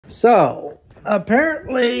So,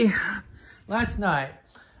 apparently, last night,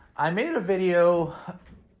 I made a video,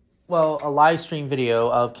 well, a live stream video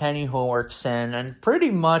of Kenny Hornrickson, and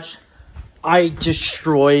pretty much, I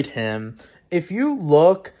destroyed him. If you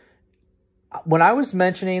look, when I was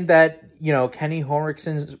mentioning that, Kenny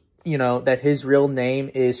Hornrickson's, that his real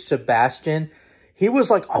name is Sebastian, he was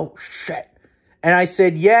like, oh, shit. And I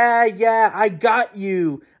said, yeah, I got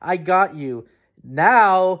you.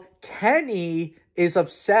 Now, Kenny is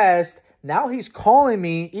obsessed. Now he's calling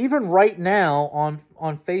me, even right now,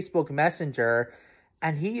 on Facebook Messenger.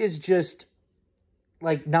 And he is just,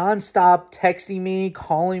 like, nonstop texting me,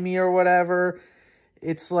 calling me or whatever.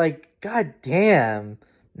 It's like, god damn.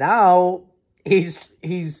 Now, he's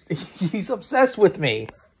obsessed with me.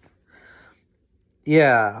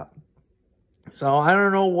 Yeah. So, I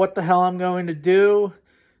don't know what the hell I'm going to do.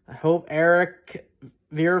 I hope Eric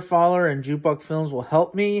Vierfaller and Jukebox Films will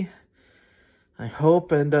help me. I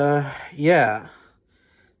hope, and, yeah.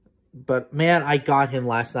 But, man, I got him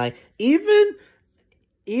last night. Even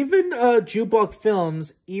Jukebox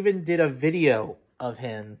Films even did a video of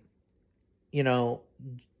him,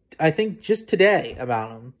 I think just today about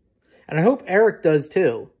him. And I hope Eric does,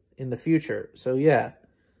 too, in the future. So, yeah.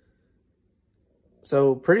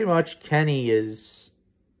 So, pretty much, Kenny is,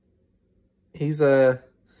 he's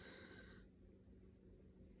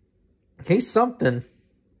something.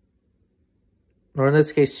 Or in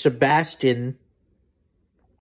this case, Sebastian.